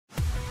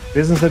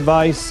Business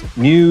advice,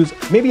 news,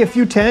 maybe a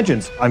few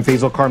tangents. I'm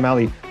Faisal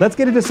Karmali. Let's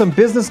get into some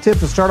business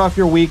tips to start off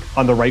your week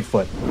on the right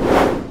foot.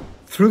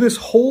 Through this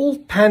whole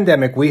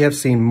pandemic, we have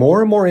seen more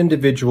and more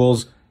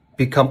individuals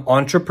become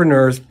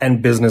entrepreneurs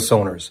and business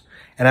owners.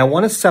 And I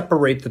want to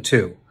separate the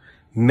two.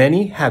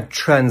 Many have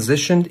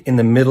transitioned in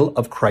the middle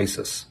of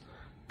crisis.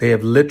 They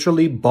have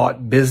literally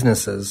bought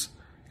businesses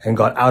and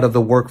got out of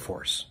the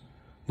workforce.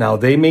 Now,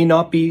 they may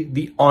not be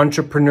the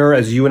entrepreneur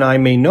as you and I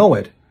may know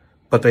it,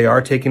 but they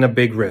are taking a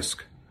big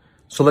risk.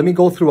 So let me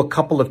go through a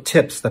couple of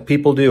tips that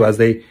people do as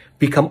they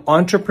become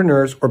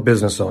entrepreneurs or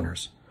business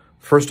owners.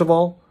 First of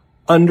all,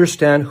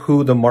 understand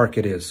who the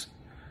market is.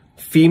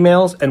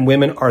 Females and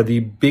women are the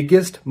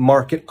biggest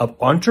market of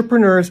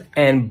entrepreneurs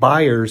and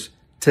buyers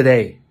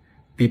today.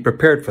 Be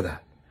prepared for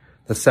that.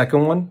 The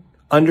second one,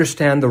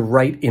 understand the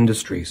right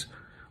industries.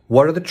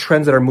 What are the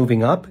trends that are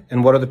moving up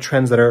and what are the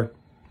trends that are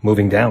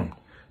moving down?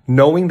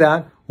 Knowing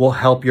that will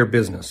help your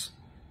business.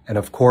 And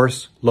of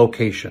course,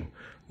 location.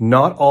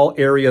 Not all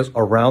areas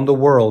around the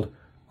world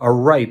are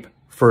ripe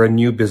for a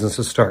new business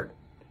to start.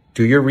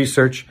 Do your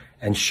research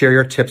and share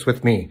your tips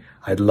with me.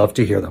 I'd love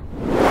to hear them.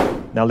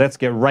 Now let's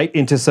get right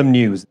into some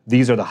news.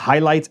 These are the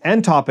highlights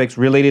and topics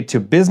related to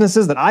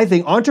businesses that I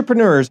think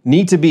entrepreneurs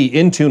need to be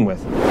in tune with.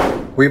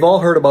 We've all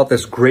heard about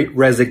this great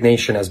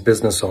resignation as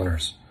business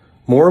owners.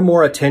 More and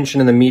more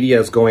attention in the media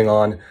is going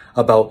on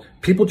about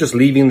people just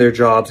leaving their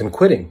jobs and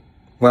quitting.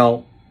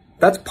 Well,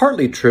 that's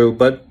partly true,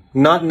 but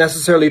not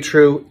necessarily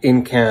true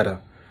in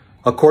Canada.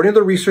 According to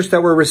the research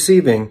that we're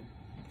receiving,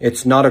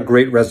 it's not a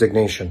great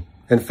resignation.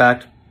 In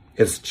fact,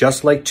 it's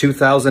just like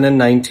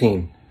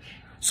 2019.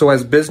 So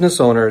as business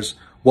owners,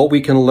 what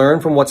we can learn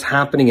from what's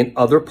happening in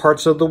other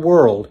parts of the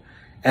world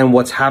and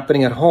what's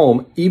happening at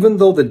home, even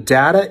though the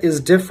data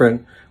is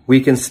different, we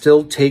can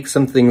still take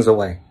some things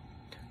away.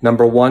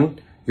 Number one,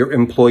 your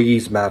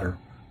employees matter.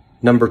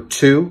 Number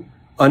two,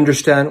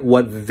 understand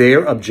what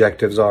their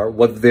objectives are,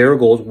 what their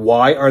goals,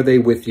 why are they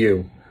with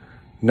you?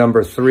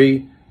 Number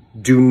three,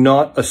 do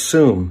not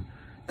assume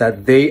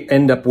that they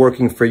end up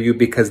working for you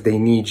because they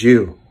need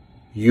you.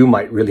 You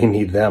might really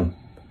need them.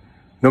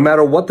 No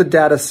matter what the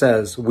data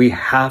says, we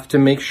have to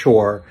make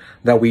sure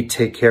that we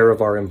take care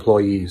of our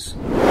employees.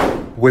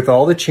 With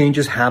all the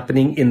changes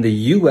happening in the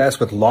US,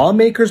 with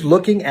lawmakers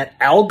looking at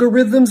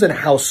algorithms and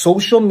how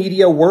social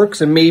media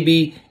works and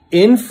maybe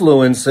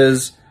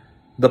influences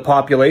the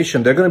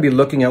population, they're going to be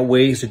looking at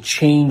ways to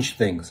change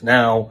things.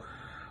 Now,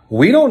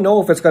 we don't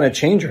know if it's going to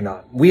change or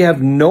not. We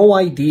have no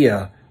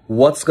idea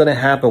what's going to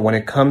happen when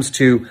it comes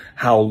to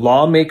how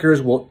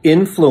lawmakers will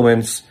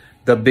influence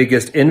the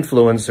biggest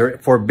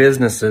influencer for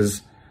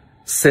businesses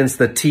since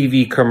the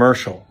TV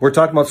commercial. We're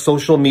talking about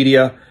social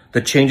media,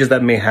 the changes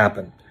that may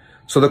happen.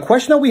 So the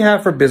question that we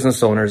have for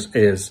business owners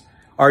is,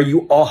 are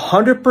you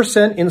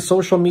 100% in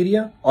social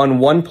media on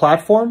one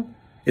platform?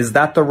 Is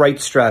that the right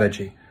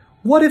strategy?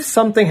 What if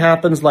something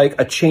happens like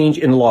a change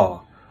in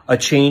law, a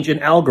change in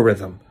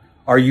algorithm?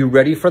 Are you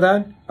ready for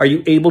that? Are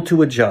you able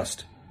to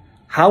adjust?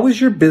 How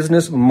is your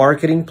business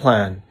marketing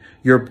plan,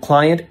 your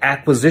client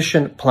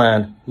acquisition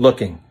plan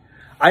looking?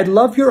 I'd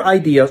love your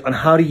ideas on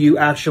how do you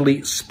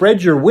actually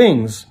spread your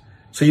wings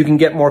so you can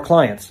get more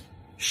clients.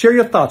 Share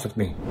your thoughts with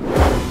me.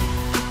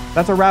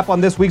 That's a wrap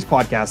on this week's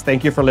podcast.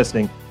 Thank you for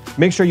listening.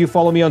 Make sure you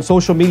follow me on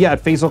social media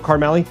at Faisal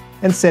Karmali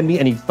and send me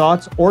any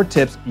thoughts or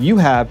tips you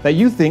have that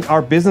you think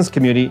our business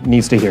community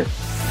needs to hear.